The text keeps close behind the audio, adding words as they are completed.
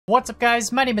What's up,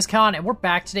 guys? My name is Khan, and we're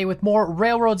back today with more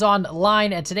Railroads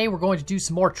Online, and today we're going to do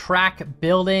some more track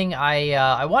building.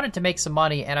 I wanted to make some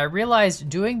money, and I realized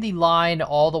doing the line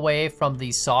all the way from the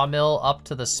sawmill up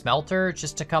to the smelter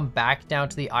just to come back down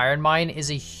to the iron mine is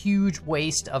a huge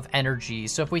waste of energy.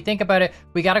 So if we think about it,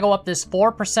 we got to go up this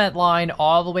 4% line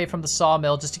all the way from the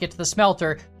sawmill just to get to the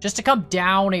smelter, just to come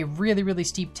down a really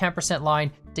steep 10%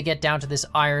 line to get down to this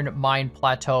iron mine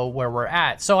plateau where we're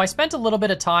at. So I spent a little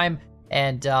bit of time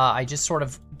and I just sort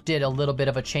of did a little bit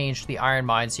of a change to the iron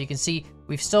mine. So you can see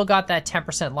we've still got that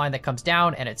 10% line that comes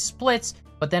down and it splits,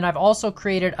 but then I've also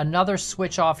created another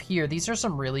switch off here. These are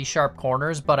some really sharp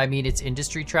corners, but I mean, it's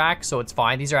industry track, so it's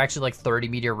fine. These are actually like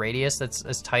 30-meter radius. That's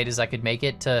as tight as I could make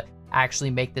it to actually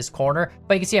make this corner.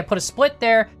 But you can see I put a split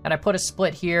there and I put a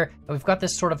split here, and we've got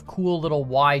this sort of cool little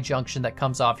Y junction that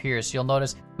comes off here. So you'll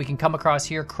notice we can come across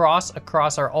here, cross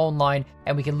across our own line,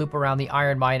 and we can loop around the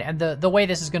iron mine. And the way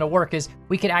this is going to work is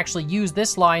we could actually use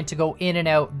this line to go in and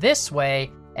out this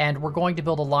way, and we're going to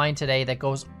build a line today that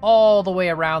goes all the way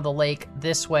around the lake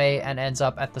this way and ends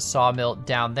up at the sawmill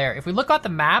down there. If we look at the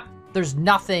map, there's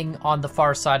nothing on the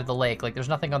far side of the lake. Like, there's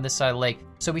nothing on this side of the lake.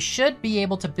 So we should be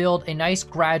able to build a nice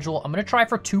gradual, I'm gonna try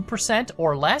for 2%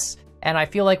 or less. And I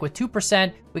feel like with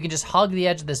 2%, we can just hug the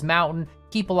edge of this mountain,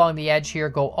 keep along the edge here,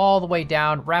 go all the way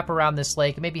down, wrap around this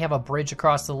lake, maybe have a bridge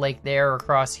across the lake there or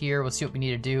across here. We'll see what we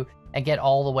need to do and get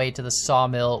all the way to the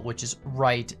sawmill, which is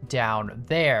right down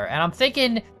there. And I'm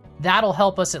thinking that'll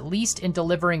help us at least in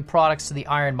delivering products to the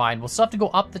iron mine. We'll still have to go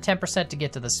up the 10% to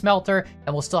get to the smelter,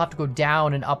 and we'll still have to go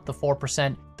down and up the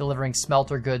 4% delivering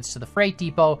smelter goods to the freight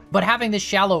depot. But having this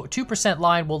shallow 2%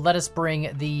 line will let us bring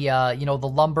the,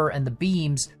 the lumber and the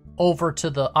beams over to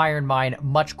the iron mine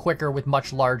much quicker with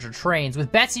much larger trains.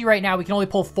 With Betsy right now, we can only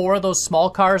pull 4 of those small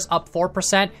cars up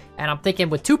 4%, and I'm thinking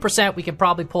with 2%, we can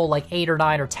probably pull like 8 or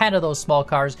 9 or 10 of those small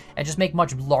cars and just make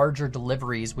much larger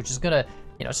deliveries, which is gonna,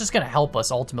 it's just gonna help us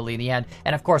ultimately in the end.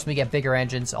 And of course, we get bigger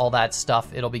engines, all that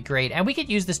stuff, it'll be great. And we could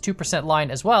use this 2%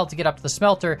 line as well to get up to the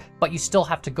smelter, but you still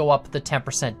have to go up the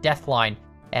 10% depth line.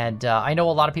 And I know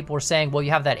a lot of people were saying, well,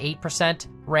 you have that 8%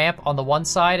 ramp on the one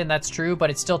side, and that's true, but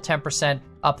it's still 10%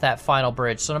 up that final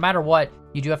bridge. So no matter what,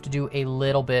 you do have to do a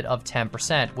little bit of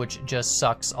 10%, which just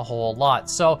sucks a whole lot.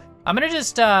 So I'm gonna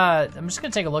just, I'm just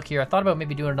gonna take a look here. I thought about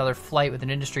maybe doing another flight with an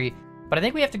industry, but I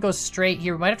think we have to go straight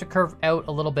here. We might have to curve out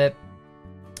a little bit,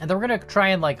 and then we're gonna try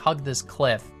and like hug this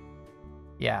cliff.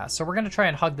 Yeah, so we're gonna try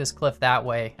and hug this cliff that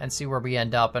way and see where we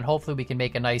end up, and hopefully we can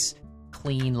make a nice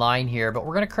clean line here. But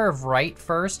we're gonna curve right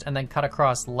first and then cut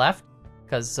across left,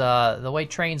 because the way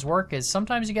trains work is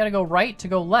sometimes you gotta go right to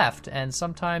go left, and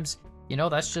sometimes,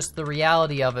 that's just the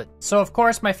reality of it. So of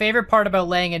course, my favorite part about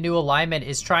laying a new alignment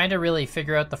is trying to really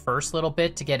figure out the first little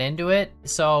bit to get into it.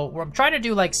 So I'm trying to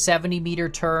do like 70-meter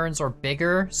turns or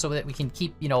bigger so that we can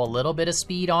keep, a little bit of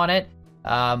speed on it.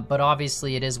 But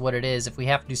obviously it is what it is. If we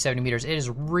have to do 70 meters, it is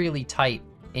really tight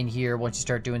in here once you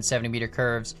start doing 70-meter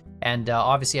curves. And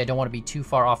obviously I don't want to be too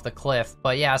far off the cliff.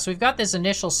 But yeah, so we've got this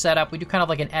initial setup. We do kind of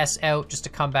like an S out just to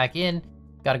come back in.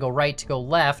 Got to go right to go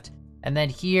left. And then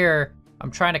here, I'm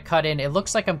trying to cut in. It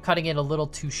looks like I'm cutting it a little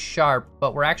too sharp,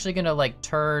 but we're actually going to like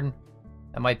turn.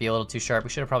 That might be a little too sharp. We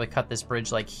should have probably cut this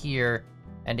bridge like here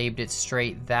and aimed it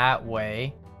straight that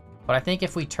way. But I think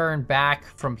if we turn back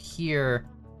from here,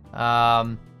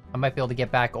 I might be able to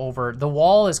get back over. The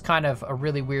wall is kind of a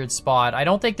really weird spot. I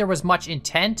don't think there was much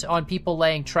intent on people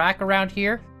laying track around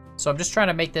here. So I'm just trying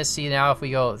to make this, see now if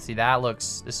we go, see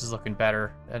this is looking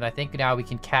better. And I think now we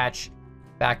can catch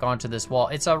back onto this wall.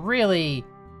 It's a really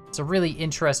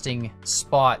interesting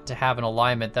spot to have an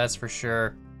alignment, that's for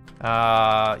sure.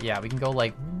 Yeah, we can go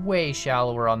like way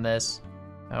shallower on this.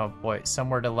 Oh boy,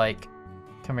 somewhere to like,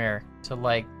 come here, to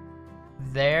like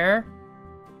there.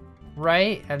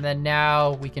 Right, and then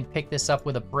now we can pick this up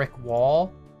with a brick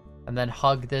wall and then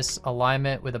hug this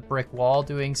alignment with a brick wall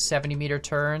doing 70-meter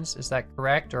turns. Is that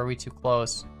correct, or are we too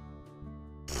close?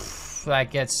 That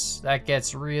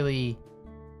gets really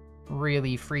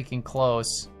freaking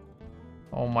close.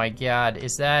 Oh my god,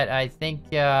 is that, I think,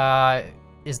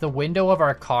 is the window of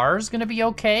our cars gonna be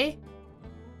okay?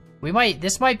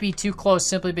 This might be too close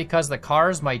simply because the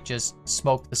cars might just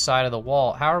smoke the side of the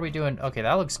wall. How are we doing? Okay,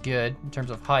 that looks good in terms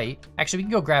of height. Actually, we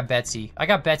can go grab Betsy. I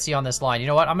got Betsy on this line. You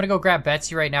know what? I'm gonna go grab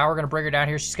Betsy right now. We're gonna bring her down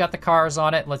here. She's got the cars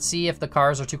on it. Let's see if the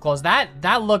cars are too close.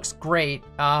 That looks great.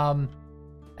 And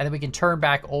then we can turn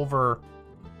back over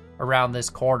around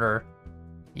this corner.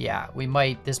 Yeah,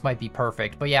 this might be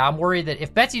perfect. But yeah, I'm worried that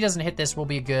if Betsy doesn't hit this, we'll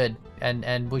be good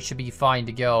and we should be fine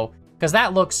to go. Because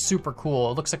that looks super cool.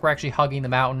 It looks like we're actually hugging the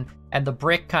mountain, and the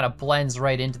brick kind of blends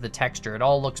right into the texture. It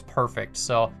all looks perfect.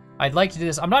 So I'd like to do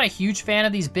this. I'm not a huge fan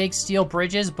of these big steel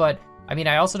bridges, but I mean,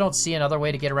 I also don't see another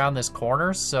way to get around this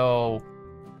corner, so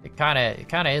it kind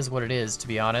of is what it is, to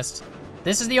be honest.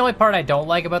 This is the only part I don't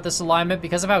like about this alignment.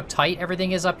 Because of how tight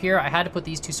everything is up here, I had to put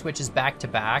these two switches back to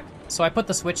back. So I put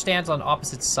the switch stands on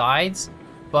opposite sides,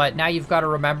 but now you've got to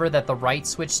remember that the right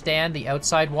switch stand, the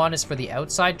outside one, is for the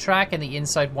outside track, and the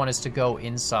inside one is to go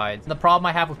inside. And the problem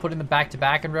I have with putting them back to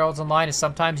back in Railroads Online is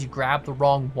sometimes you grab the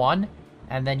wrong one,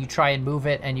 and then you try and move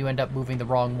it, and you end up moving the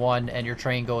wrong one, and your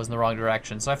train goes in the wrong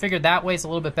direction. So I figured that way is a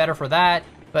little bit better for that,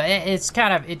 but it's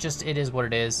kind of, it is what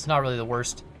it is. It's not really the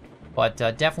worst. But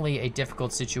definitely a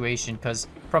difficult situation, because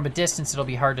from a distance it'll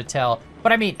be hard to tell.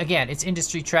 But I mean, again, it's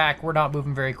industry track. We're not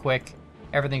moving very quick.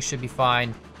 Everything should be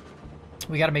fine.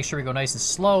 We got to make sure we go nice and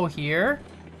slow here,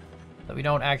 that we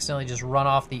don't accidentally just run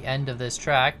off the end of this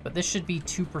track. But this should be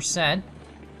 2%.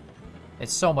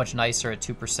 It's so much nicer at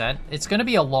 2%. It's going to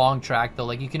be a long track, though.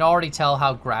 Like, you can already tell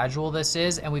how gradual this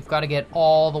is, and we've got to get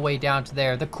all the way down to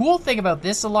there. The cool thing about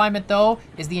this alignment, though,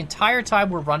 is the entire time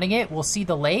we're running it, we'll see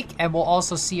the lake, and we'll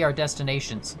also see our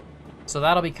destinations. So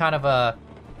that'll be kind of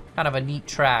a neat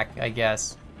track, I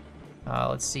guess.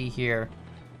 Let's see here.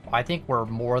 I think we're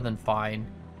more than fine.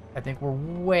 I think we're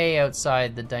way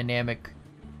outside the dynamic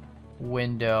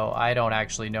window. I don't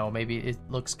actually know. Maybe it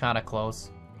looks kind of close.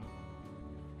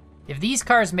 If these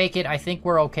cars make it, I think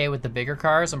we're okay with the bigger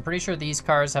cars. I'm pretty sure these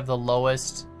cars have the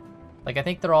lowest... Like, I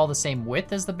think they're all the same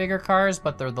width as the bigger cars,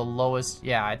 but they're the lowest.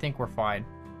 Yeah, I think we're fine.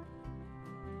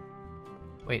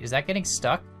 Wait, is that getting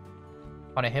stuck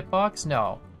on a hitbox?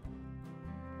 No.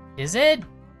 Is it?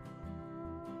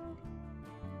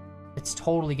 It's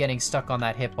totally getting stuck on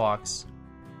that hitbox.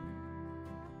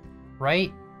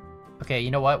 Right? Okay, you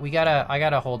know what? I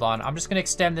gotta hold on. I'm just gonna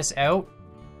extend this out,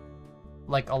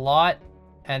 like, a lot.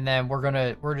 And then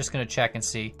we're just gonna check and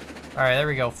see. All right, there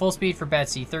we go. Full speed for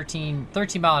Betsy, 13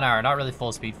 mile an hour. Not really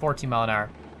full speed, 14 mile an hour.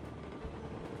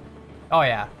 Oh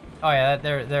yeah,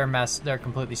 they're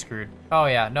completely screwed. Oh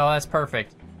yeah, no, that's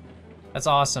perfect. That's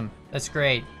awesome. That's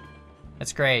great.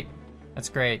 That's great. That's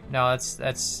great. No,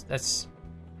 that's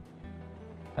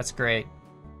great.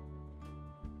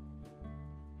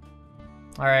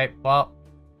 All right, well,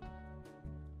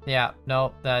 yeah,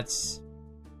 no, that's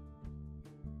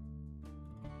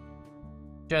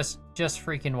just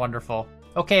freaking wonderful.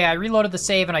 Okay, I reloaded the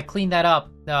save and I cleaned that up.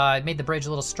 I made the bridge a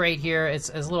little straight here. It's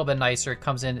a little bit nicer. It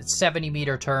comes in at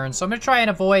 70-meter turns. So I'm gonna try and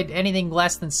avoid anything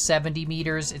less than 70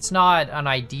 meters. It's not an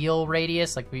ideal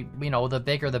radius. Like, the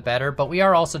bigger the better. But we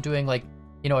are also doing, like,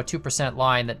 a 2%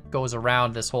 line that goes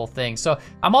around this whole thing. So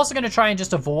I'm also gonna try and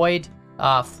just avoid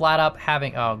flat up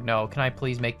having... Oh no, can I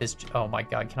please make this... Oh my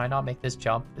god, can I not make this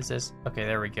jump? Is this... Okay,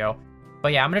 there we go.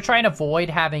 But yeah, I'm going to try and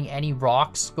avoid having any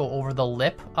rocks go over the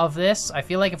lip of this. I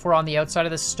feel like if we're on the outside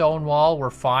of this stone wall, we're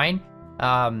fine.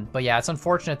 But yeah, it's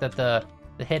unfortunate that the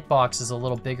hitbox is a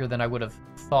little bigger than I would have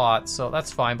thought, so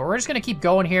that's fine. But we're just going to keep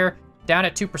going here, down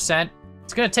at 2%.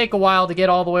 It's going to take a while to get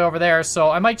all the way over there,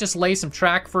 so I might just lay some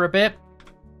track for a bit,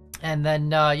 and then,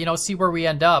 see where we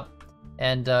end up,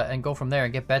 and go from there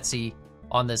and get Betsy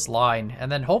on this line, and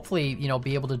then hopefully,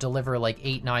 be able to deliver like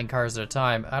 8-9 cars at a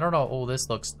time. I don't know.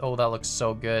 That looks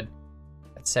so good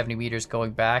at 70 meters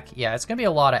going back. Yeah, it's gonna be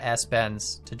a lot of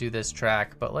S-bends to do this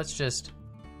track, but let's just...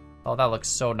 Oh, that looks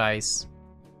so nice.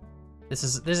 This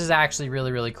is actually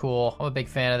really, really cool. I'm a big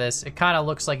fan of this. It kind of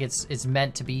looks like it's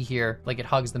meant to be here, like it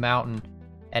hugs the mountain,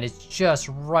 and it's just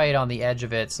right on the edge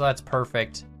of it, so that's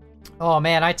perfect. Oh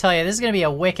man, I tell you, this is gonna be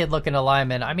a wicked looking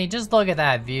alignment. I mean, just look at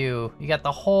that view. You got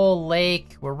the whole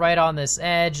lake. We're right on this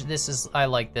edge. I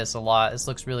like this a lot. This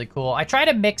looks really cool. I try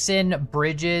to mix in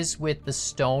bridges with the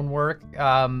stonework.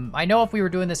 I know if we were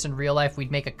doing this in real life,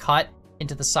 we'd make a cut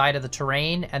into the side of the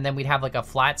terrain, and then we'd have like a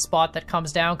flat spot that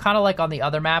comes down, kind of like on the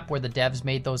other map where the devs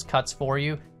made those cuts for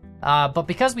you. But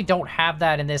because we don't have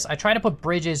that in this, I try to put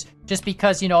bridges just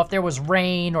because, if there was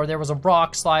rain or there was a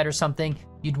rock slide or something,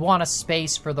 you'd want a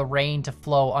space for the rain to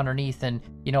flow underneath, and,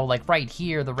 like right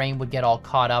here, the rain would get all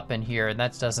caught up in here, and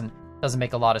that doesn't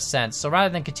make a lot of sense. So rather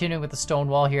than continuing with the stone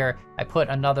wall here, I put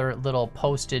another little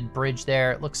posted bridge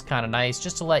there. It looks kind of nice,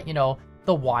 just to let,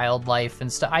 the wildlife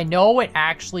and stuff. I know it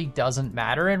actually doesn't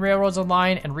matter in Railroads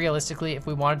Online, and realistically, if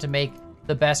we wanted to make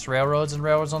the best railroads in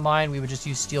Railroads Online, we would just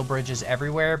use steel bridges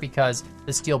everywhere, because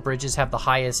the steel bridges have the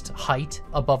highest height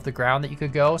above the ground that you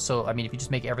could go. So, I mean, if you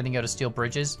just make everything out of steel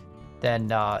bridges, then,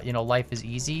 life is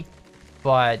easy.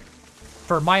 But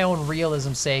for my own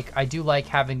realism's sake, I do like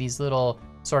having these little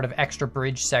sort of extra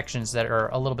bridge sections that are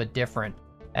a little bit different.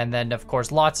 And then, of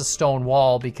course, lots of stone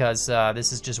wall, because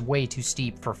this is just way too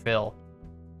steep for Phil.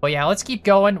 But yeah, let's keep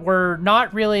going. We're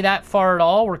not really that far at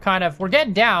all. We're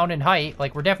getting down in height.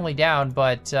 Like, we're definitely down,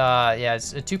 but yeah,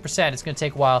 it's at 2%. It's gonna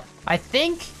take a while. I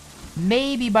think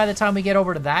maybe by the time we get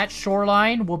over to that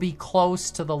shoreline, we'll be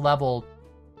close to the level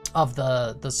of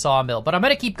the sawmill. But I'm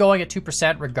gonna keep going at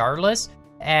 2% regardless.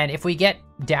 And if we get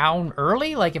down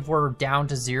early, like if we're down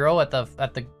to 0 at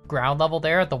the ground level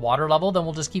there, at the water level, then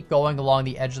we'll just keep going along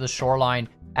the edge of the shoreline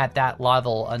at that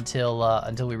level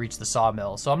until we reach the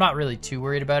sawmill. So I'm not really too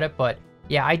worried about it, but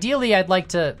yeah, ideally I'd like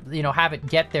to, you know, have it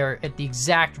get there at the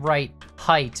exact right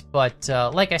height. But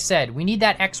like I said, we need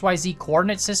that XYZ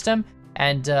coordinate system,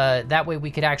 and that way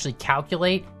we could actually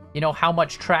calculate, you know, how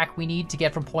much track we need to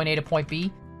get from point A to point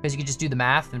B, because you can just do the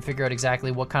math and figure out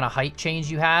exactly what kind of height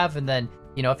change you have, and then,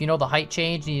 you know, if you know the height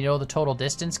change and you know the total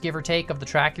distance, give or take, of the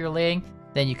track you're laying,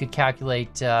 then you could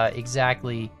calculate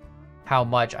exactly how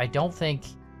much. I don't think,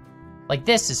 like,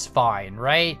 this is fine,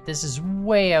 right? This is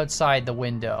way outside the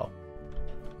window.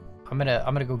 I'm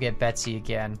gonna go get Betsy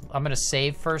again. I'm gonna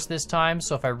save first this time,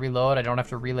 so if I reload, I don't have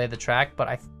to relay the track, but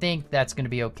I think that's gonna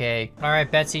be okay. All right,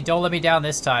 Betsy, don't let me down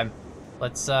this time.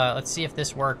 Let's see if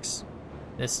this works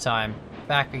this time.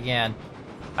 Back again.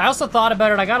 I also thought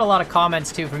about it. I got a lot of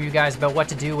comments too from you guys about what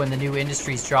to do when the new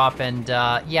industries drop, and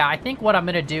yeah, I think what I'm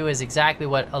gonna do is exactly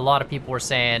what a lot of people were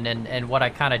saying, and what I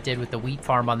kind of did with the wheat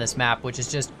farm on this map, which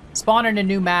is just spawn in a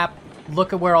new map,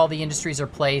 look at where all the industries are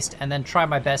placed, and then try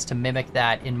my best to mimic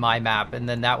that in my map, and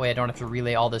then that way I don't have to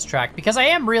relay all this track, because I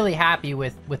am really happy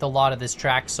with a lot of this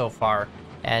track so far,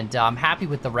 and I'm happy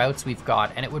with the routes we've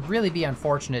got, and it would really be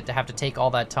unfortunate to have to take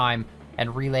all that time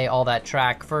and relay all that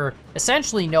track for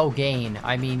essentially no gain.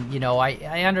 I mean, you know,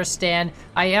 I understand.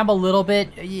 I am a little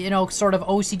bit, you know, sort of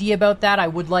OCD about that. I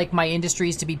would like my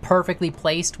industries to be perfectly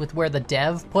placed with where the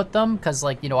dev put them, because,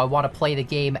 like, you know, I want to play the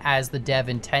game as the dev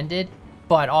intended.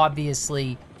 But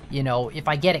obviously, you know, if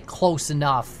I get it close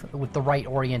enough with the right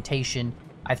orientation,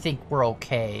 I think we're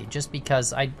okay. Just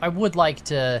because I would like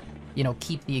to, you know,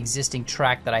 keep the existing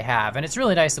track that I have. And it's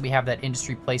really nice that we have that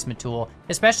industry placement tool,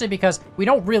 especially because we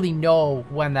don't really know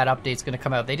when that update's going to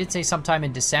come out. They did say sometime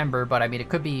in December, but I mean, it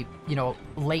could be, you know,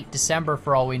 late December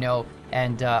for all we know.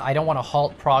 And I don't want to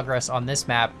halt progress on this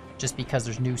map just because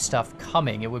there's new stuff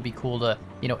coming. It would be cool to,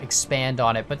 you know, expand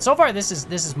on it. But so far, this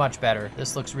is much better.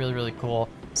 This looks really, really cool.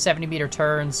 70-meter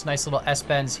turns, nice little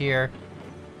S-bends here.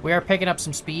 We are picking up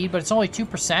some speed, but it's only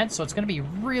 2%, so it's going to be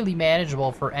really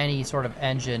manageable for any sort of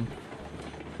engine.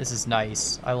 This is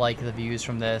nice. I like the views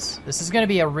from this. This is going to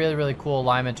be a really, really cool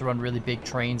alignment to run really big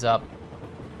trains up.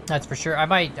 That's for sure. I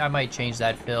might change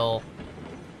that fill.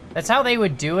 That's how they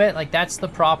would do it. Like, that's the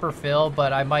proper fill,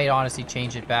 but I might honestly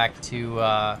change it back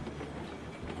to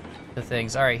the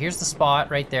things. All right, here's the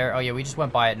spot right there. Oh yeah, we just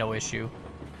went by it, no issue.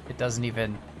 It doesn't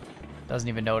even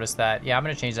notice that. Yeah, I'm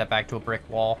going to change that back to a brick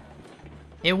wall.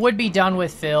 It would be done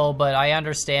with fill, but I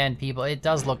understand people. It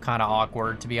does look kind of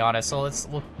awkward, to be honest. So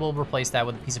we'll replace that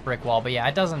with a piece of brick wall. But yeah,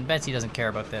 Betsy doesn't care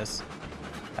about this.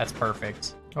 That's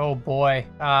perfect. Oh boy,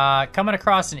 coming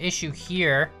across an issue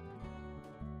here.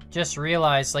 Just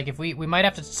realized, like, if we might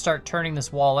have to start turning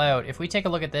this wall out. If we take a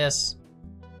look at this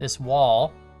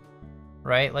wall,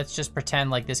 right? Let's just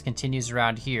pretend like this continues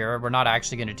around here. We're not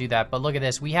actually going to do that, but look at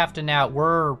this. We have to now.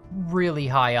 We're really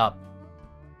high up.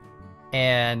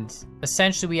 And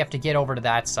essentially we have to get over to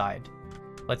that side.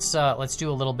 Let's do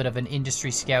a little bit of an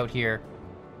industry scout here.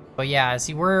 But yeah,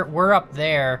 see, we're up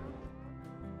there,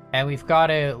 and we've got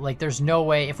to, like, there's no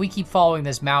way, if we keep following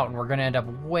this mountain, we're gonna end up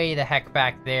way the heck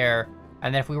back there.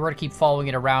 And then if we were to keep following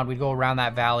it around, we'd go around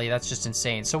that valley. That's just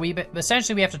insane. So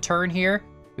essentially we have to turn here.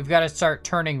 We've got to start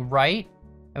turning right,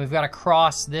 and we've got to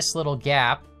cross this little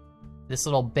gap, this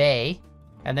little bay,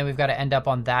 and then we've got to end up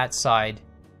on that side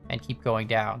and keep going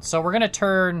down. So we're gonna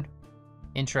turn,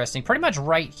 interesting, pretty much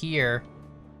right here.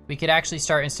 We could actually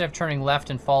start, instead of turning left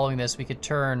and following this, we could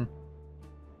turn,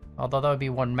 although that would be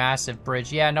one massive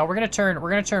bridge. Yeah, no, we're gonna turn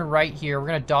right here. We're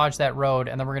gonna dodge that road,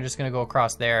 and then we're just gonna go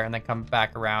across there and then come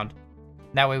back around.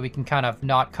 That way we can kind of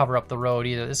not cover up the road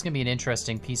either. This is gonna be an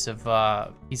interesting piece of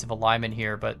alignment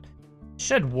here, but it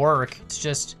should work.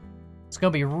 It's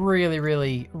gonna be really,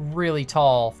 really, really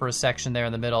tall for a section there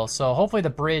in the middle. So hopefully the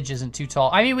bridge isn't too tall.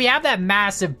 I mean, we have that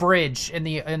massive bridge in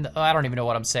the I don't even know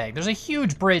what I'm saying. There's a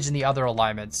huge bridge in the other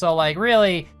alignment. So, like,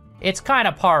 really, it's kind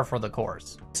of par for the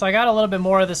course. So I got a little bit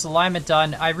more of this alignment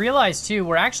done. I realized too,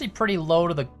 we're actually pretty low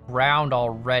to the ground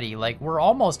already. Like, we're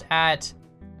almost at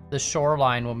the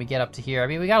shoreline when we get up to here. I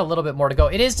mean, we got a little bit more to go.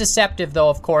 It is deceptive though,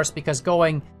 of course, because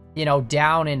going, you know,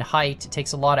 down in height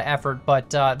takes a lot of effort, but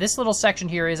this little section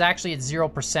here is actually at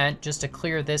 0% just to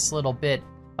clear this little bit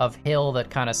of hill that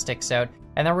kind of sticks out.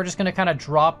 And then we're just going to kind of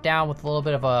drop down with a little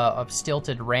bit of a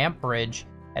stilted ramp bridge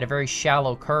at a very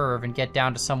shallow curve and get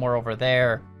down to somewhere over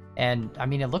there. And I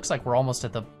mean, it looks like we're almost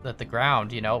at the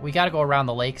ground, you know. We got to go around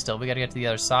the lake still. We got to get to the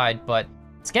other side, but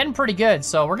it's getting pretty good.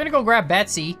 So we're going to go grab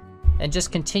Betsy and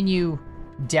just continue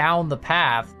down the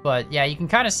path. But yeah, you can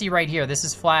kind of see right here, this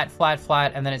is flat, flat,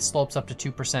 flat, and then it slopes up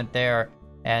to 2% there.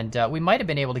 And we might have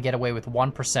been able to get away with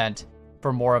 1%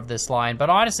 for more of this line. But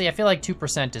honestly, I feel like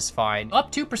 2% is fine.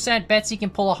 Up 2%, Betsy can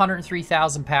pull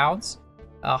 103,000 pounds.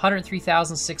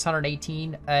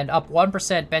 103,618, and up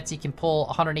 1%, Betsy can pull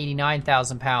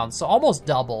 189,000 pounds, so almost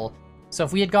double. So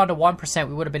if we had gone to 1%,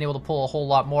 we would have been able to pull a whole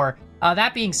lot more.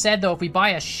 That being said, though, if we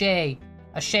buy a Shay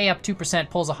up 2%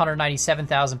 pulls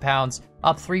 197,000 pounds.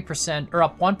 Up 3%, or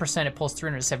up 1%, it pulls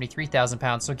 373,000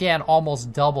 pounds. So again,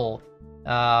 almost double.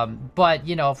 But,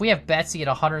 you know, if we have Betsy at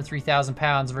 103,000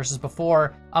 pounds versus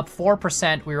before, up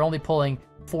 4%, we were only pulling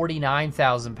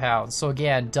 49,000 pounds. So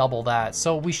again, double that.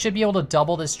 So we should be able to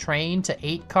double this train to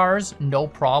 8 cars, no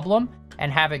problem,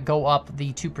 and have it go up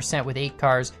the 2% with 8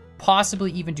 cars,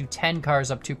 possibly even do 10 cars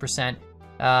up 2%,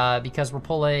 because we're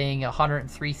pulling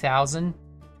 103,000.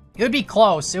 It would be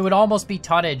close. It would almost be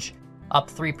tonnage up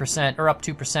 3% or up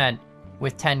 2%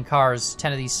 with 10 cars,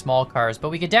 10 of these small cars. But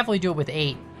we could definitely do it with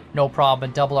 8, no problem,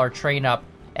 and double our train up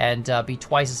and be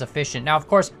twice as efficient. Now, of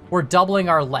course, we're doubling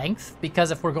our length,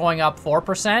 because if we're going up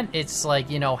 4%, it's like,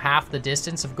 you know, half the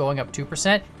distance of going up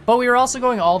 2%. But we were also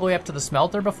going all the way up to the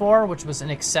smelter before, which was an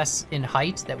excess in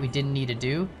height that we didn't need to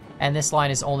do. And this line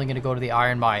is only going to go to the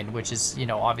iron mine, which is, you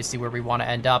know, obviously where we want to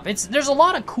end up. There's a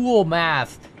lot of cool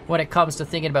math when it comes to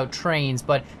thinking about trains,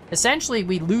 but essentially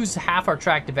we lose half our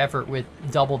tractive effort with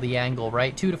double the angle,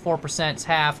 right? 2 to 4% is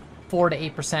half. 4 to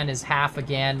 8% is half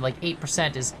again. Like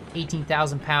 8% is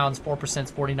 18,000 pounds, 4%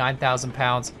 is 49,000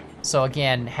 pounds. So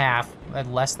again, half,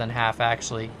 less than half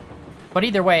actually. But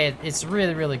either way, it's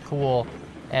really, really cool.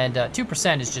 And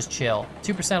 2% is just chill.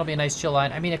 2% will be a nice chill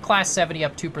line. I mean, a class 70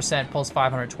 up 2% pulls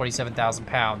 527,000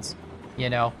 pounds. You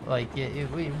know, like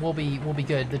we'll be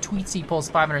good. The Tweetsy pulls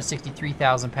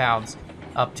 563,000 pounds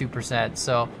up 2%.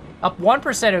 So up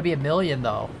 1% it would be $1 million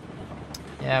though.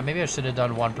 Yeah, maybe I should have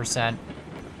done 1%.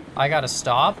 I gotta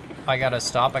stop. I gotta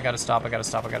stop. I gotta stop. I gotta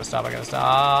stop. I gotta stop. I gotta stop.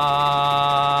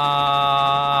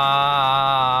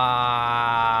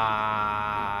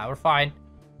 We're fine.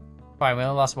 Fine. We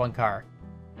only lost 1 car.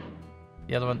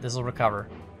 The other one, this will recover.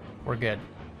 We're good.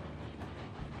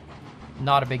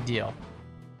 Not a big deal.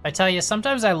 I tell you,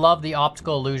 sometimes I love the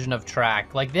optical illusion of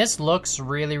track. Like, this looks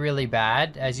really, really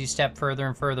bad as you step further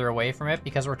and further away from it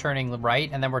because we're turning right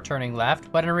and then we're turning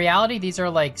left. But in reality, these are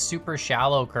like super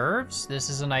shallow curves. This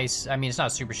is a nice, I mean, it's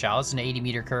not super shallow. It's an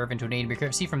 80-meter curve into an 80-meter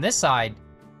curve. See, from this side,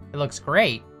 it looks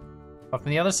great. But from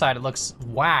the other side, it looks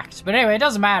whacked. But anyway, it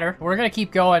doesn't matter. We're gonna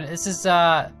keep going. This is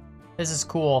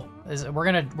cool. We're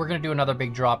gonna do another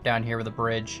big drop down here with a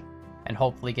bridge and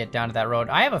hopefully get down to that road.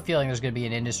 I have a feeling there's going to be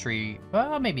an industry.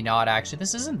 Well, maybe not, actually.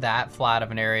 This isn't that flat of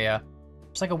an area.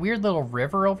 There's like a weird little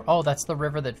river over. Oh, that's the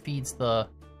river that feeds out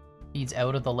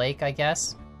of the lake, I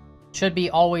guess. Should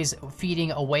be always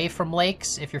feeding away from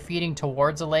lakes. If you're feeding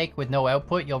towards a lake with no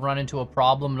output, you'll run into a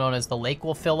problem known as the lake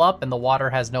will fill up and the water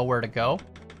has nowhere to go.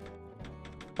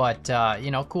 But,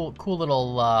 you know, cool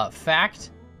little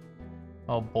fact.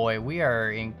 Oh boy, we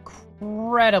are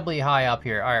incredibly high up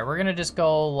here. All right, we're gonna just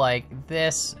go like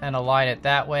this and align it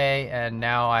that way, and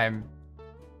now I'm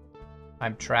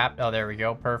trapped. Oh, there we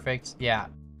go. Perfect. Yeah,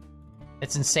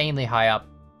 it's insanely high up.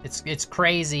 It's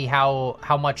crazy how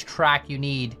much track you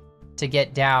need to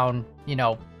get down, you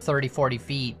know, 30, 40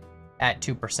 feet at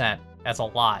 2%. That's a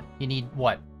lot. You need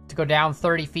what? To go down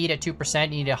 30 feet at 2%,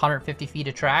 you need 150 feet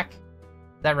of track.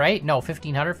 Is that right? No,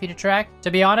 1,500 feet of track.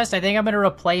 To be honest, I think I'm going to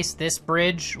replace this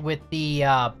bridge with the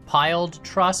piled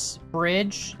truss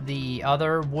bridge, the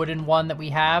other wooden one that we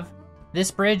have.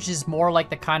 This bridge is more like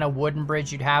the kind of wooden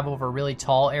bridge you'd have over a really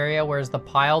tall area, whereas the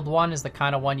piled one is the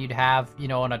kind of one you'd have, you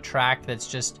know, on a track that's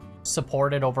just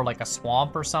supported over like a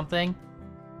swamp or something.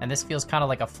 And this feels kind of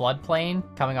like a floodplain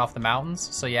coming off the mountains.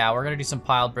 So yeah, we're going to do some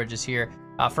piled bridges here.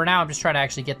 For now, I'm just trying to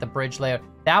actually get the bridge layout.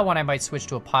 That one I might switch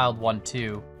to a piled one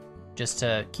too, just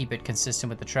to keep it consistent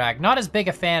with the track. Not as big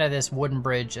a fan of this wooden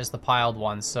bridge as the piled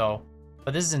one, so...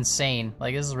 But this is insane.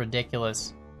 Like, this is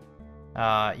ridiculous.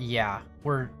 Yeah.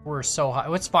 We're so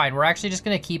high. It's fine. We're actually just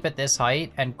gonna keep it this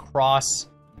height and cross...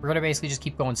 We're gonna basically just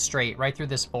keep going straight right through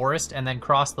this forest and then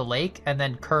cross the lake and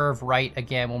then curve right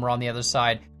again when we're on the other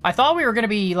side. I thought we were gonna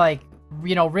be, like,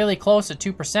 you know, really close at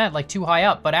 2%, like, too high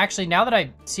up. But actually, now that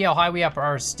I see how high we up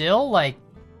are still, like,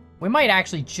 we might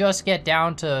actually just get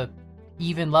down to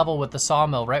even level with the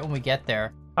sawmill right when we get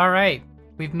there. All right,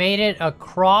 We've made it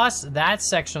across that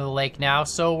section of the lake now,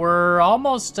 so we're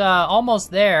almost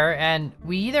there, and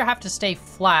we either have to stay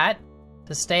flat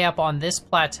to stay up on this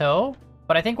plateau,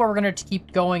 but I think what we're gonna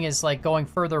keep going is like going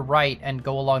further right and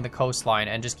go along the coastline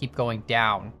and just keep going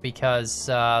down, because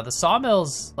the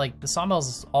sawmill's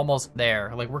almost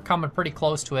there. Like, we're coming pretty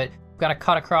close to it. We've got to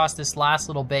cut across this last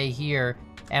little bay here,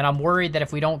 and I'm worried that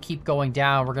if we don't keep going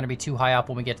down, we're gonna be too high up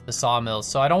when we get to the sawmills.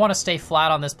 So I don't want to stay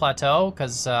flat on this plateau,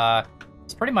 because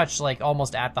it's pretty much like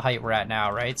almost at the height we're at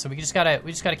now, right? So we just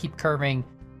gotta keep curving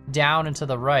down and to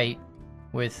the right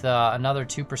with another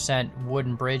 2%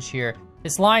 wooden bridge here.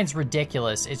 This line's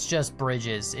ridiculous. It's just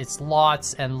bridges. It's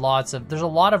lots and lots of, there's a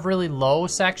lot of really low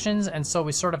sections, and so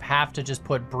we sort of have to just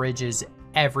put bridges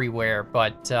everywhere,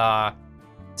 but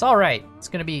it's all right. It's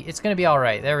gonna be all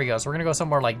right. There we go. So we're gonna go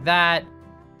somewhere like that.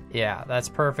 Yeah, that's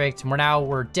perfect.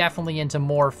 We're definitely into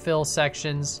more fill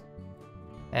sections,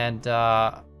 and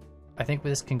I think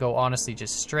this can go honestly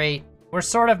just straight. We're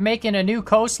sort of making a new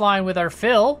coastline with our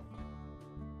fill,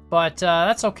 but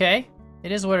that's okay.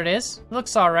 It is what it is. It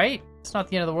looks all right. It's not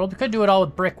the end of the world. We could do it all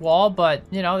with brick wall, but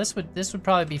you know, this would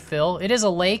probably be fill. It is a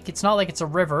lake. It's not like it's a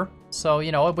river. So,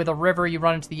 you know, with a river, you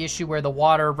run into the issue where the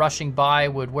water rushing by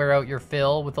would wear out your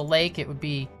fill. With a lake, it would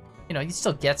be, you know, you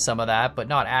still get some of that, but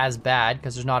not as bad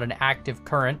because there's not an active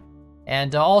current.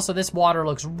 And also, this water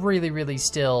looks really, really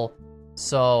still.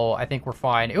 So I think we're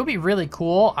fine. It would be really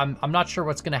cool. I'm not sure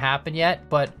what's going to happen yet,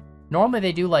 but normally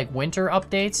they do like winter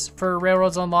updates for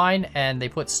Railroads Online, and they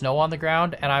put snow on the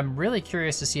ground, and I'm really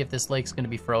curious to see if this lake's going to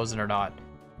be frozen or not,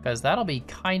 because that'll be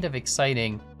kind of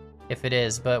exciting if it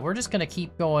is. But we're just going to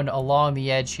keep going along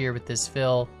the edge here with this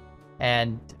fill,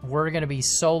 and we're going to be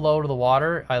so low to the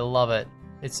water. I love it.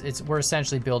 We're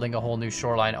essentially building a whole new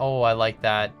shoreline. Oh, I like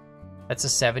that. That's a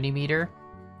 70 meter.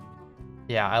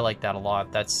 Yeah, I like that a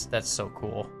lot. That's so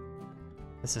cool.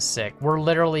 This is sick.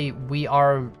 We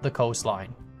are the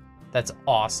coastline. That's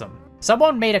awesome.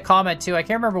 Someone made a comment too. I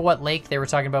can't remember what lake they were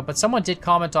talking about, but someone did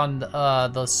comment on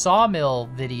the sawmill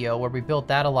video where we built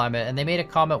that alignment, and they made a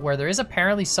comment where there is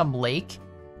apparently some lake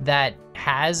that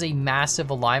has a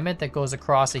massive alignment that goes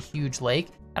across a huge lake.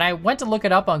 And I went to look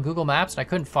it up on Google Maps and I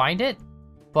couldn't find it.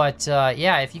 But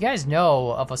yeah, if you guys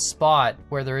know of a spot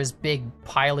where there is big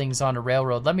pilings on a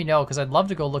railroad, let me know, because I'd love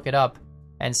to go look it up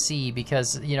and see,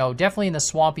 because, you know, definitely in the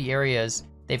swampy areas,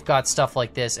 they've got stuff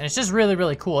like this, and it's just really,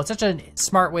 really cool. It's such a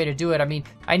smart way to do it. I mean,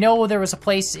 I know there was a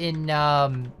place in,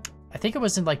 I think it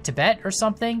was in like Tibet or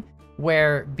something,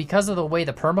 where because of the way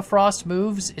the permafrost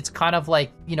moves, it's kind of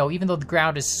like, you know, even though the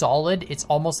ground is solid, it's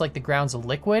almost like the ground's a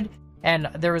liquid. And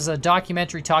there was a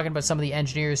documentary talking about some of the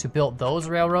engineers who built those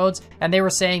railroads, and they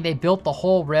were saying they built the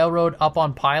whole railroad up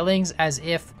on pilings as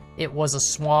if it was a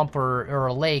swamp or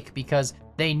a lake, because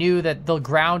they knew that the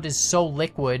ground is so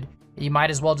liquid, you might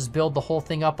as well just build the whole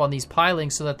thing up on these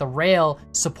pilings so that the rail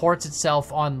supports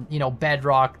itself on, you know,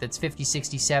 bedrock that's 50,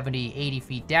 60, 70, 80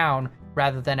 feet down,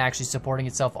 rather than actually supporting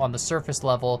itself on the surface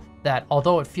level that,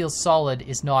 although it feels solid,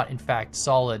 is not in fact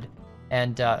solid.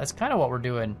 And that's kind of what we're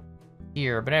doing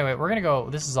here. But anyway, we're gonna go,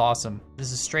 this is awesome.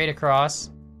 This is straight across,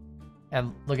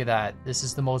 and look at that. This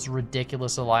is the most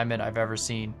ridiculous alignment I've ever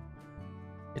seen.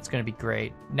 It's gonna be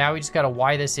great. Now we just gotta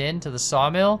Y this in to the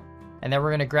sawmill, and then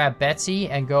we're gonna grab Betsy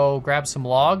and go grab some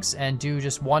logs and do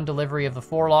just one delivery of the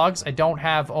 4 logs. I don't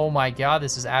have, oh my god,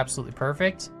 this is absolutely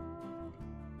perfect.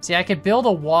 See, I could build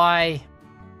a Y.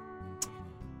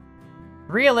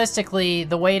 Realistically,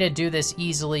 the way to do this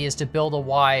easily is to build a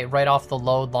Y right off the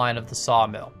load line of the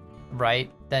sawmill,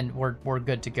 right? Then we're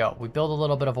good to go. We build a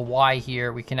little bit of a Y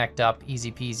here, we connect up,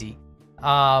 easy peasy.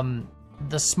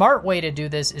 The smart way to do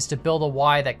this is to build a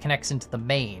Y that connects into the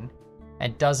main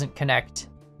and doesn't connect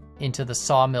into the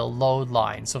sawmill load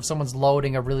line. So if someone's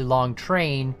loading a really long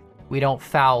train, we don't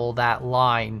foul that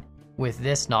line with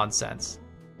this nonsense.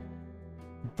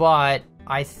 But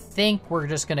I think we're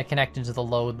just going to connect into the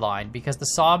load line, because the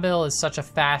sawmill is such a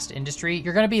fast industry.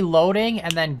 You're going to be loading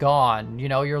and then gone. You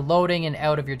know, you're loading and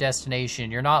out of your destination.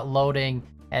 You're not loading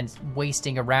and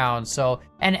wasting around. So,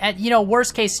 and at, you know,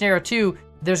 worst case scenario too,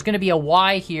 there's going to be a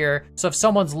Y here. So if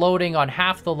someone's loading on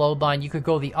half the load line, you could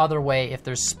go the other way if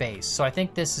there's space. So I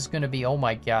think this is going to be, oh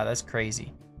my god, that's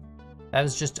crazy. That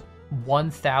was just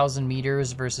 1,000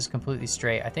 meters versus completely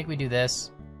straight. I think we do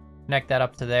this, connect that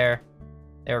up to there.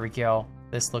 There we go.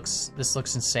 This looks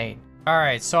insane. All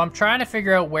right, so I'm trying to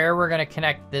figure out where we're gonna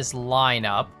connect this line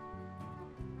up.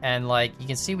 And like, you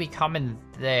can see we come in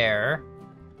there.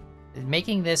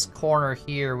 Making this corner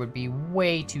here would be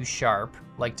way too sharp.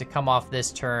 Like to come off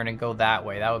this turn and go that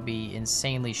way. That would be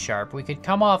insanely sharp. We could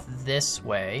come off this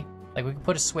way. Like we could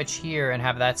put a switch here and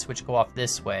have that switch go off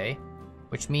this way.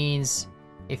 Which means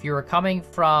If you were coming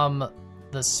from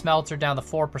the smelter down the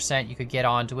 4%, you could get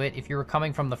onto it. If you were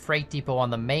coming from the freight depot on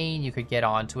the main, you could get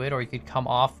onto it, or you could come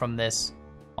off from this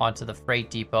onto the freight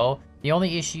depot. The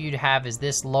only issue you'd have is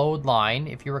this load line.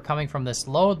 If you were coming from this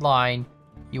load line,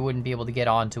 you wouldn't be able to get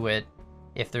onto it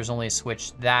if there's only a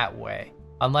switch that way.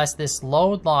 Unless this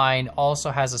load line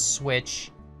also has a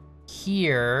switch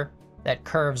here that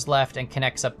curves left and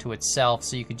connects up to itself,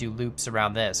 so you could do loops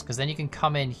around this. Because then you can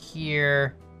come in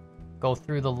here, go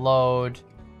through the load.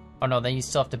 Oh no, then you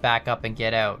still have to back up and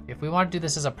get out. If we want to do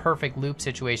this as a perfect loop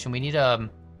situation, we need a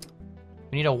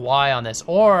Y on this.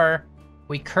 Or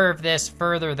we curve this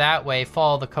further that way,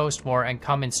 follow the coast more, and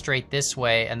come in straight this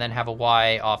way, and then have a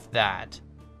Y off that.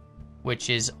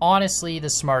 Which is honestly the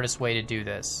smartest way to do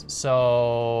this.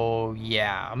 So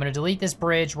yeah, I'm gonna delete this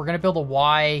bridge. We're gonna build a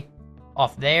Y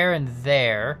off there and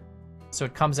there, so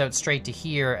it comes out straight to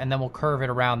here, and then we'll curve it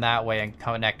around that way and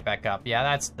connect back up.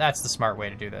 Yeah, that's the smart way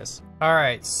to do this. All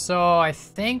right, so I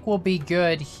think we'll be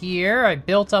good here. I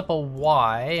built up a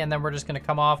Y, and then we're just gonna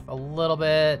come off a little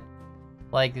bit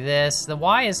like this. The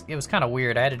Y it was kind of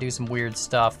weird. I had to do some weird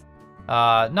stuff.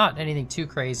 Not anything too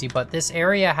crazy, but this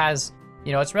area has,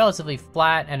 you know, it's relatively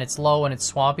flat and it's low and it's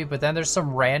swampy, but then there's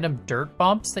some random dirt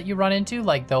bumps that you run into,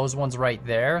 like those ones right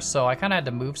there. So I kind of had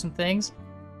to move some things,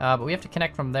 but we have to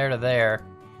connect from there to there.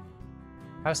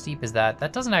 How steep is that?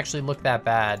 That doesn't actually look that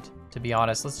bad, to be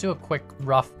honest. Let's do a quick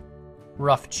rough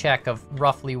check of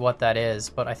roughly what that is,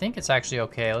 but I think it's actually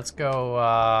okay. Let's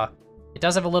go, it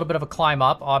does have a little bit of a climb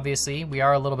up, obviously. We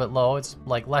are a little bit low. It's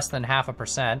like less than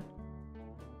 0.5%.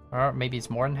 Or maybe it's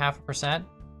more than 0.5%.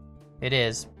 It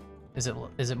is. Is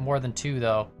it more than 2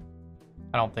 though?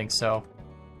 I don't think so.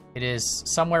 It is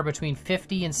somewhere between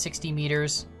 50 and 60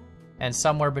 meters, and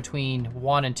somewhere between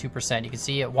 1 and 2%. You can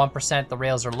see at 1% the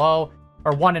rails are low,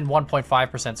 or 1 and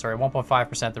 1.5%. Sorry,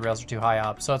 1.5% the rails are too high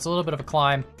up. So it's a little bit of a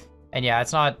climb, and yeah,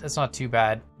 it's not too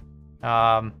bad.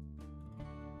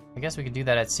 I guess we could do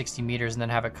that at 60 meters and then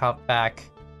have it cut back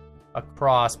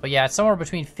across. But yeah, it's somewhere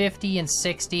between 50 and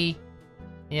 60.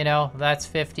 You know, that's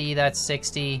 50, that's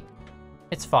 60.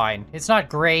 It's fine. It's not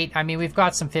great. I mean, we've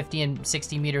got some 50 and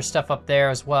 60 meter stuff up there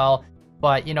as well,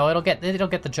 but you know, it'll get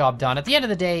the job done. At the end of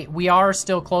the day, we are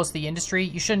still close to the industry.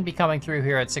 You shouldn't be coming through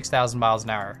here at 6,000 miles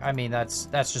an hour. I mean, that's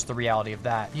just the reality of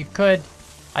that. You could,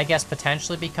 I guess,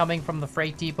 potentially be coming from the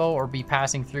freight depot or be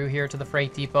passing through here to the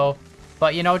freight depot.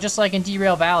 But you know, just like in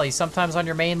Derail Valley, sometimes on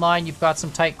your main line, you've got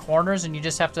some tight corners and you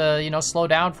just have to, you know, slow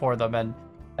down for them. And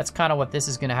that's kind of what this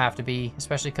is going to have to be,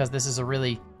 especially because this is a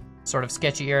really sort of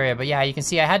sketchy area. But yeah, you can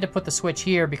see I had to put the switch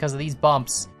here because of these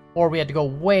bumps, or we had to go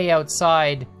way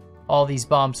outside all these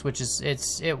bumps, which is,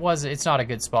 it's not a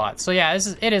good spot. So yeah,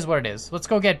 it is what it is. Let's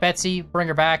go get Betsy, bring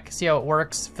her back, see how it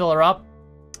works, fill her up,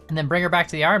 and then bring her back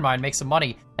to the iron mine, make some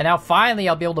money. And now finally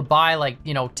I'll be able to buy like,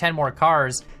 you know, 10 more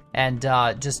cars and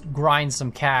just grind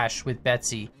some cash with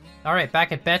Betsy. All right,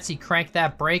 back at Betsy, crank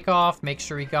that brake off. Make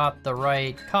sure we got the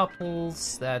right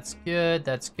couples. That's good,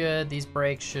 that's good. These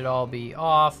brakes should all be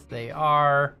off. They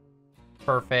are.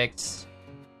 Perfect.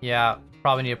 Yeah,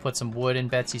 probably need to put some wood in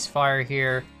Betsy's fire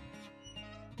here.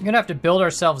 We're gonna have to build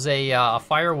ourselves a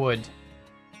firewood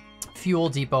fuel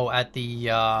depot at the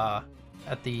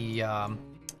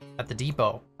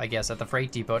depot, I guess, at the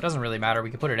freight depot. It doesn't really matter. We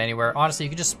can put it anywhere. Honestly,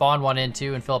 you can just spawn one in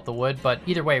too and fill up the wood, but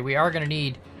either way, we are gonna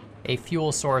need a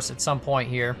fuel source at some point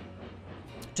here.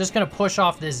 Just gonna push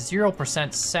off this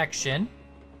 0% section,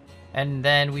 and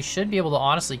then we should be able to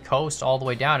honestly coast all the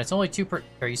way down. It's only 2 per...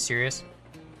 Are you serious?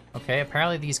 Okay,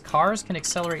 apparently these cars can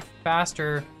accelerate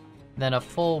faster than a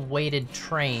full weighted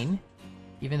train,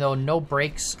 even though no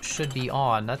brakes should be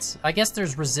on. That's... I guess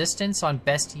there's resistance on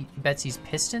Betsy's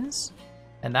pistons,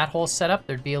 and that whole setup,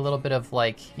 there'd be a little bit of,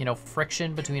 like, you know,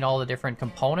 friction between all the different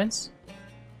components.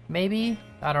 Maybe?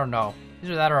 I don't know.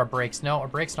 Either that or our brakes. No, our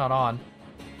brakes not on.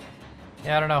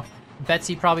 Yeah, I don't know.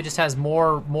 Betsy probably just has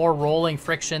more rolling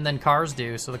friction than cars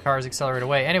do, so the cars accelerate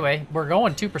away. Anyway, we're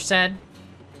going 2%.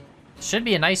 Should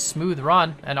be a nice smooth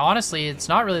run, and honestly, it's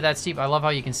not really that steep. I love how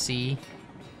you can see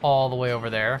all the way over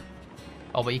there.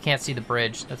 Oh, but you can't see the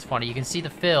bridge. That's funny. You can see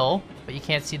the fill, but you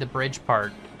can't see the bridge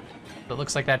part. It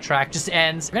looks like that track just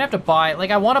ends. We're gonna have to buy,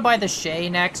 like, I want to buy the Shay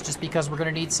next, just because we're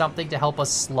gonna need something to help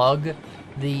us slug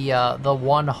the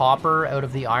one hopper out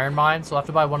of the iron mine. So we'll have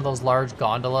to buy one of those large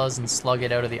gondolas and slug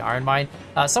it out of the iron mine.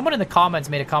 Someone in the comments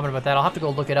made a comment about that. I'll have to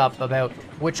go look it up about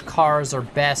which cars are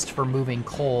best for moving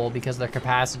coal because of their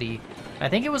capacity. I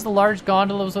think it was the large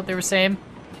gondola was what they were saying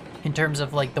in terms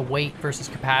of like the weight versus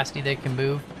capacity they can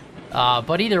move.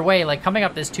 But either way, like coming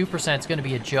up this 2% is going to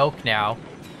be a joke now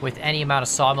with any amount of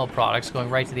sawmill products going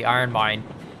right to the iron mine,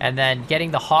 and then getting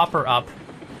the hopper up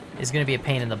is going to be a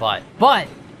pain in the butt. But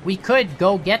we could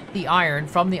go get the iron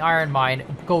from the iron mine,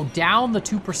 go down the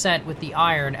 2% with the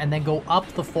iron, and then go up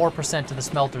the 4% to the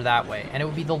smelter that way. And it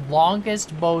would be the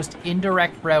longest, most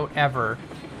indirect route ever.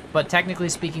 But technically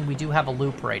speaking, we do have a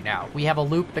loop right now. We have a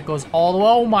loop that goes all the way.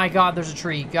 Oh my god, there's a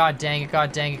tree. God dang it,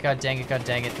 god dang it, god dang it, god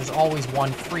dang it. There's always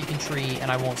one freaking tree, and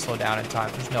I won't slow down in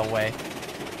time. There's no way.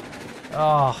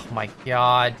 Oh my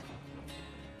god.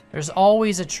 There's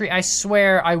always a tree. I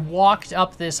swear, I walked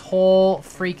up this whole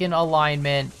freaking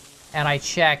alignment, and I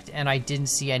checked, and I didn't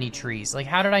see any trees. Like,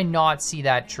 how did I not see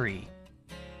that tree?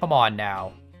 Come on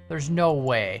now. There's no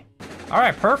way. All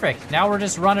right, perfect. Now we're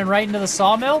just running right into the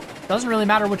sawmill. Doesn't really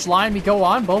matter which line we go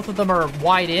on. Both of them are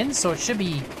wide in, so it should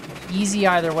be easy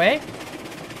either way.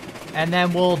 And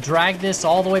then we'll drag this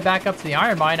all the way back up to the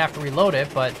iron mine after we load it,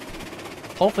 but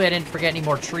hopefully I didn't forget any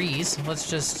more trees. Let's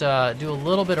just do a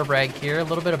little bit of reg here, a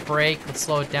little bit of brake. Let's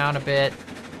slow it down a bit.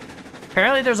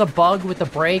 Apparently there's a bug with the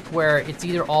brake where it's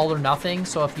either all or nothing.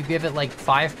 So if you give it like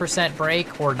 5%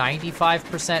 brake or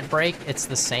 95% brake, it's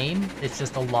the same. It's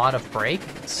just a lot of brake.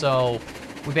 So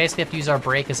we basically have to use our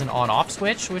brake as an on-off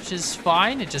switch, which is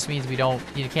fine. It just means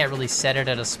you can't really set it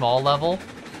at a small level.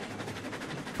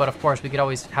 But of course we could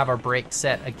always have our brake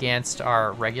set against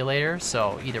our regulator.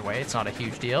 So either way, it's not a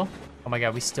huge deal. Oh my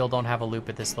god, we still don't have a loop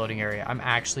at this loading area. I'm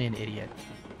actually an idiot.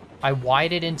 I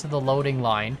widened into the loading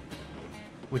line,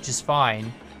 which is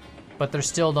fine, but there's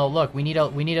still no look. We need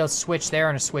a switch there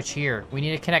and a switch here. We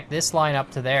need to connect this line up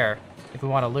to there if we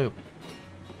want a loop.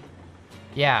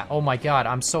 Yeah, oh my god,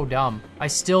 I'm so dumb. I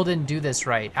still didn't do this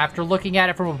right. After looking at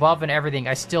it from above and everything,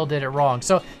 I still did it wrong.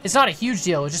 So it's not a huge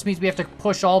deal. It just means we have to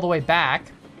push all the way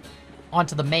back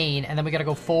onto the main, and then we gotta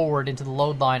go forward into the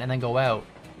load line and then go out.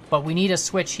 But we need a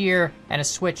switch here and a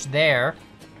switch there.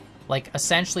 Like,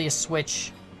 essentially a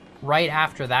switch right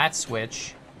after that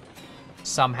switch.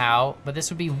 Somehow, but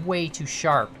this would be way too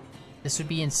sharp. This would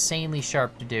be insanely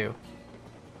sharp to do.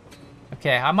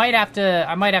 Okay, I might have to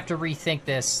rethink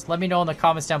this. Let me know in the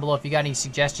comments down below if you got any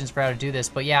suggestions for how to do this.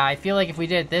 But yeah, I feel like if we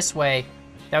did it this way,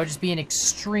 that would just be an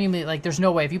extremely, like, there's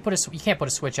no way. If you you can't put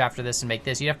a switch after this and make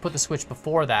this. You'd have to put the switch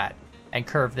before that and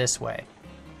curve this way.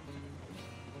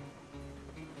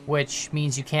 Which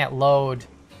means you can't load.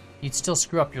 You'd still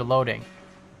screw up your loading.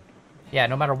 Yeah,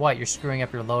 no matter what, you're screwing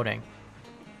up your loading.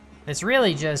 It's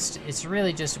really just,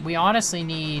 we honestly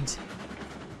need,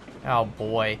 oh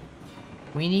boy.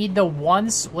 We need the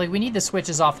ones, like we need the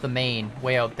switches off the main,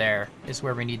 way out there is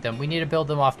where we need them. We need to build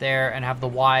them off there and have the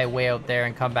Y way out there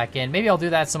and come back in. Maybe I'll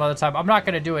do that some other time. I'm not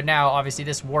gonna do it now, obviously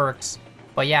this works.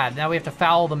 But yeah, now we have to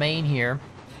foul the main here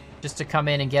just to come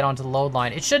in and get onto the load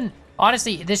line. It shouldn't,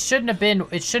 honestly, this shouldn't have been,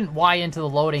 it shouldn't Y into the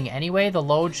loading anyway. The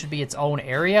load should be its own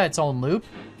area, its own loop.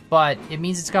 But it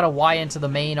means it's got to Y into the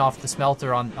main off the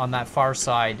smelter on that far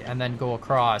side and then go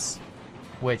across.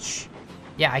 Which,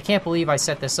 yeah, I can't believe I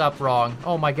set this up wrong.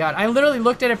 Oh my god, I literally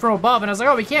looked at it from above and I was like,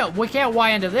 oh, we can't Y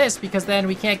into this because then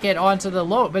we can't get onto the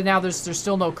load. But now there's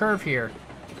still no curve here.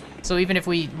 So even if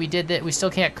we did that, we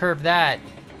still can't curve that.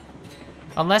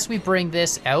 Unless we bring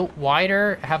this out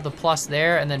wider, have the plus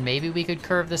there, and then maybe we could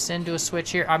curve this into a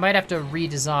switch here. I might have to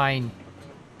redesign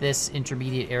this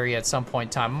intermediate area at some point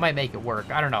in time. I might make it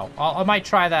work. I don't know. I might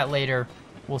try that later.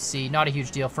 We'll see. Not a huge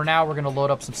deal. For now, we're going to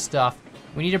load up some stuff.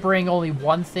 We need to bring only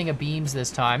one thing of beams this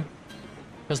time.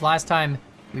 Because last time,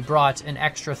 we brought an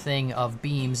extra thing of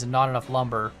beams and not enough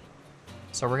lumber.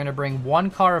 So we're going to bring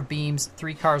 1 car of beams,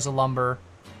 3 cars of lumber,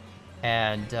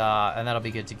 and that'll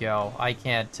be good to go. I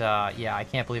can't, yeah, I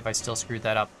can't believe I still screwed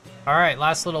that up. All right,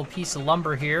 last little piece of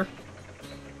lumber here.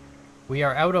 We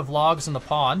are out of logs in the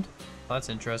pond. That's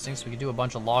interesting. So we can do a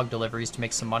bunch of log deliveries to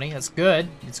make some money. That's good.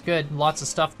 It's good. Lots of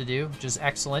stuff to do, which is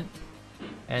excellent.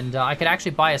 And I could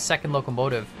actually buy a second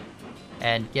locomotive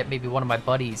and get maybe one of my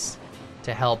buddies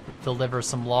to help deliver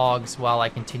some logs while I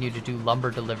continue to do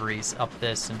lumber deliveries up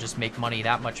this and just make money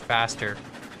that much faster.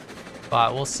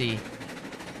 But we'll see.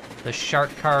 The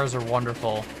shark cars are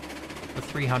wonderful. The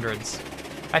 300s.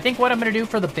 I think what I'm going to do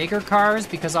for the bigger cars,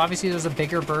 because obviously there's a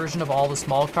bigger version of all the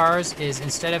small cars, is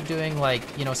instead of doing like,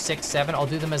 you know, 6, 7, I'll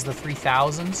do them as the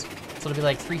 3000s. So it'll be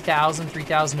like 3000,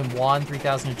 3001,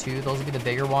 3002. Those will be the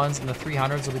bigger ones, and the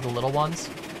 300s will be the little ones.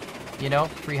 You know,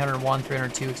 301,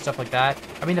 302, stuff like that.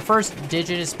 I mean, the first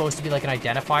digit is supposed to be like an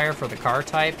identifier for the car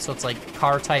type, so it's like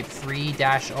car type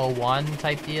 3-01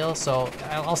 type deal. So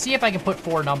I'll see if I can put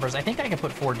 4 numbers. I think I can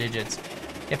put 4 digits.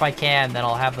 If I can, then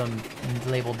I'll have them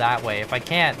labeled that way. If I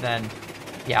can't, then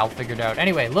yeah, I'll figure it out.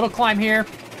 Anyway, little climb here,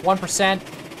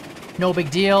 1%, no big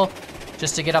deal,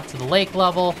 just to get up to the lake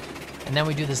level. And then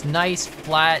we do this nice,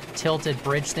 flat, tilted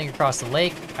bridge thing across the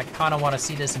lake. I kind of want to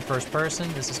see this in first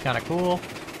person. This is kind of cool.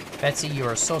 Betsy, you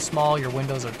are so small. Your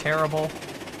windows are terrible.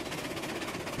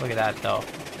 Look at that, though.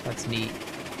 That's neat.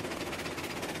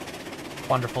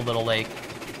 Wonderful little lake.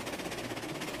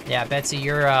 Yeah, Betsy,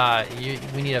 you're,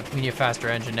 we need a faster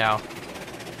engine now.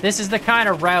 This is the kind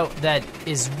of route that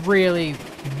is really,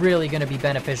 really going to be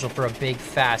beneficial for a big,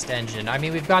 fast engine. I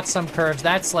mean, we've got some curves.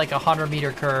 That's like a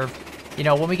 100-meter curve. You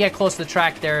know, when we get close to the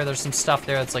track there's some stuff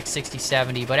there that's like 60,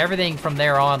 70. But everything from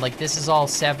there on, like this is all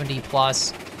 70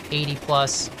 plus, 80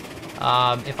 plus.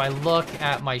 If I look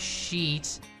at my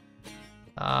sheet,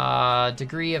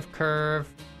 degree of curve,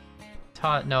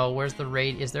 no, where's the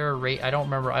rate? Is there a rate? I don't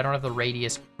remember. I don't have the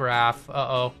radius graph.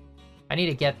 Uh-oh. I need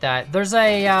to get that. There's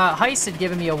a, Heist had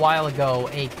given me a while ago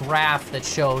a graph that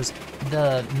shows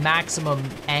the maximum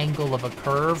angle of a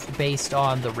curve based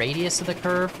on the radius of the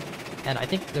curve. And I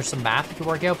think there's some math you can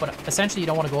work out, but essentially you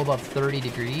don't want to go above 30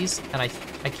 degrees. And I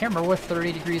can't remember what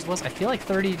 30 degrees was. I feel like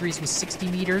 30 degrees was 60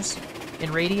 meters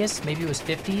in radius. Maybe it was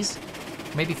 50s.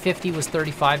 Maybe 50 was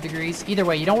 35 degrees. Either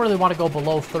way, you don't really want to go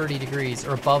below 30 degrees,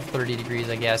 or above 30 degrees,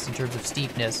 I guess, in terms of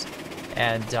steepness.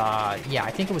 And yeah,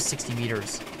 I think it was 60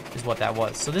 meters is what that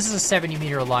was. So this is a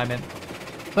 70-meter alignment.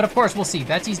 But of course, we'll see.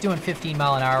 Betsy's doing 15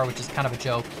 mile an hour, which is kind of a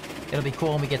joke. It'll be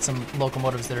cool when we get some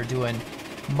locomotives that are doing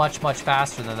much, much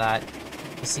faster than that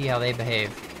to see how they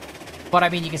behave. But I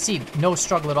mean, you can see no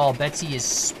struggle at all. Betsy is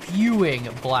spewing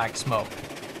black smoke.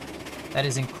 That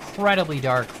is incredibly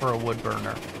dark for a wood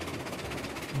burner.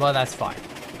 But that's fine.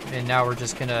 And now we're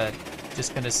just gonna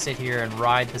sit here and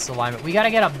ride this alignment. We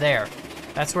gotta get up there.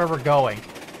 That's where we're going.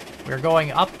 We're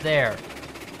going up there.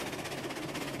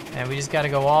 And we just gotta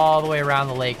go all the way around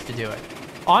the lake to do it.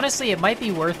 Honestly, it might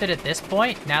be worth it at this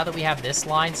point, now that we have this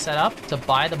line set up, to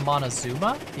buy the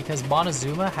Montezuma, because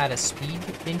Montezuma had a speed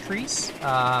increase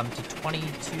to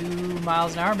 22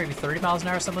 miles an hour, maybe 30 miles an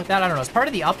hour, something like that. I don't know. As part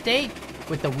of the update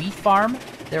with the wheat farm,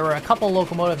 there were a couple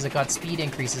locomotives that got speed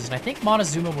increases, and I think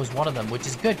Montezuma was one of them, which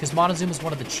is good, because Montezuma is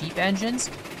one of the cheap engines.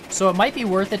 So it might be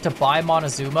worth it to buy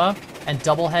Montezuma and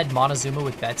double head Montezuma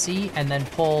with Betsy, and then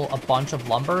pull a bunch of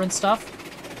lumber and stuff.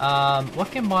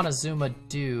 What can Montezuma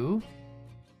do?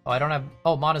 Oh, I don't have...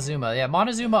 Oh, Montezuma. Yeah,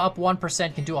 Montezuma up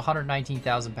 1% can do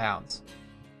 119,000 pounds.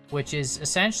 Which is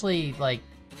essentially, like,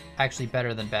 actually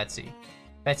better than Betsy.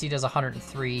 Betsy does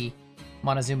 103.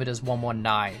 Montezuma does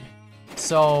 119.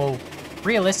 So,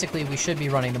 realistically, we should be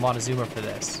running the Montezuma for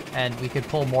this. And we could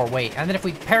pull more weight. And then if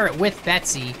we pair it with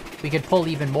Betsy, we could pull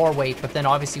even more weight. But then,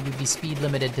 obviously, we'd be speed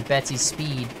limited to Betsy's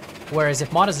speed. Whereas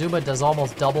if Montezuma does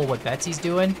almost double what Betsy's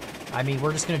doing... I mean,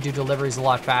 we're just going to do deliveries a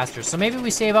lot faster. So maybe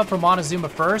we save up for Montezuma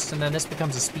first, and then this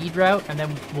becomes a speed route, and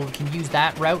then we can use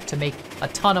that route to make a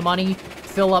ton of money,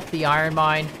 fill up the iron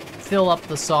mine, fill up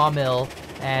the sawmill,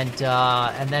 and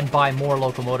then buy more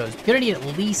locomotives. You're going to need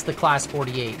at least the Class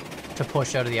 48 to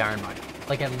push out of the iron mine.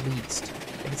 Like, at least.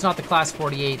 If it's not the Class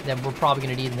 48, then we're probably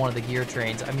going to need one of the gear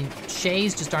trains. I mean,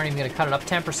 Shays just aren't even going to cut it up.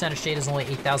 10% of Shay is only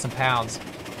 8,000 pounds.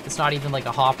 It's not even like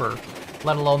a hopper,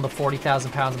 let alone the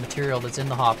 40,000 pounds of material that's in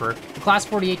the hopper. The Class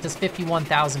 48 does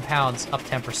 51,000 pounds up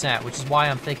 10%, which is why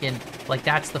I'm thinking, like,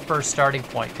 that's the first starting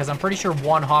point, because I'm pretty sure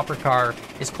one hopper car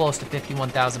is close to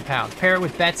 51,000 pounds. Pair it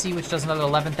with Betsy, which does another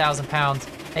 11,000 pounds,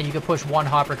 and you could push one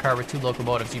hopper car with 2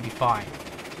 locomotives, you'd be fine.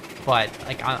 But,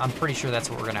 like, I'm pretty sure that's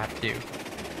what we're gonna have to do.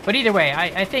 But either way,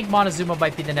 I think Montezuma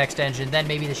might be the next engine, then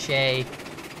maybe the Shay.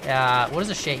 What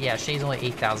is a Shay? Yeah, Shay's only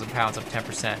 8,000 pounds up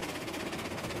 10%.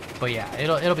 But yeah,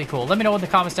 it'll be cool. Let me know in the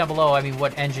comments down below, I mean,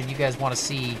 what engine you guys want to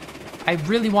see. I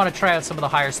really want to try out some of the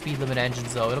higher speed limit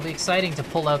engines, though. It'll be exciting to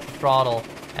pull out the throttle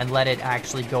and let it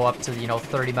actually go up to, you know,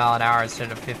 30 mile an hour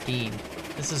instead of 15.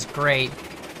 This is great.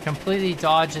 Completely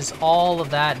dodges all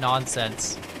of that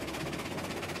nonsense.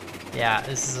 Yeah,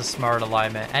 this is a smart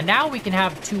alignment. And now we can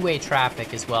have two-way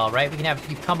traffic as well, right? We can have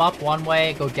you come up one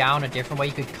way, go down a different way.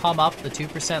 You could come up the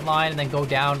 2% line and then go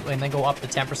down and then go up the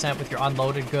 10% with your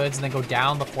unloaded goods and then go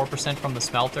down the 4% from the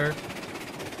smelter.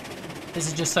 This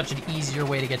is just such an easier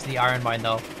way to get to the iron mine,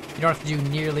 though. You don't have to do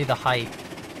nearly the height.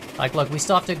 Like, look, we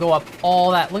still have to go up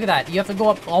all that. Look at that. You have to go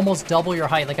up almost double your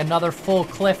height, like another full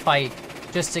cliff height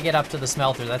just to get up to the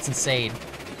smelter. That's insane.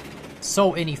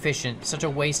 So inefficient. Such a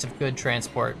waste of good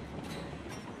transport.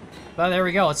 But there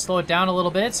we go. Let's slow it down a little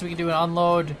bit so we can do an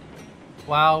unload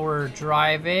while we're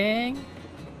driving.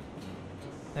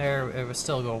 There, it was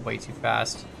still going way too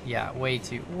fast. Yeah, way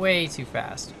too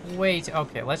fast.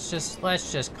 Okay, let's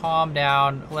just calm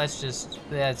down. That's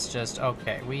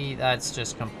okay. That's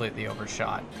just completely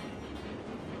overshot.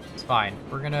 It's fine.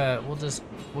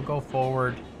 We'll go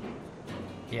forward.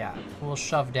 Yeah, we'll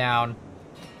shove down.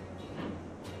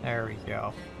 There we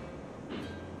go.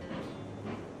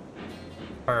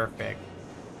 Perfect.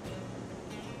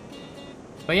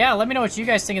 But yeah, let me know what you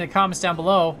guys think in the comments down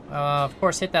below. Of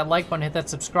course, hit that like button, hit that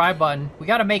subscribe button. We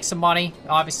got to make some money.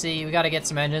 Obviously, we got to get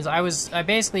some engines. I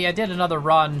did another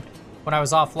run when I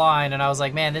was offline, and I was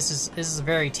like, man, this is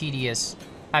very tedious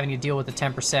having to deal with the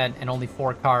 10% and only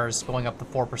 4 cars going up to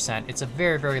 4%. It's a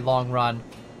very, very long run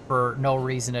for no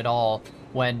reason at all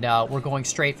when we're going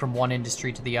straight from one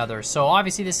industry to the other. So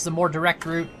obviously, this is a more direct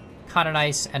route. Kind of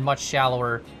nice and much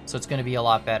shallower, so it's going to be a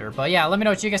lot better. But yeah, let me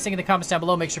know what you guys think in the comments down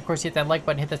below. Make sure, of course, you hit that like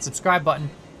button, hit that subscribe button.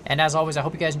 And as always, I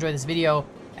hope you guys enjoyed this video,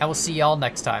 and we'll see y'all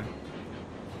next time.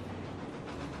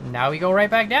 Now we go right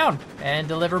back down and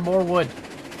deliver more wood.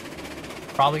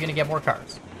 Probably going to get more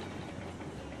cars.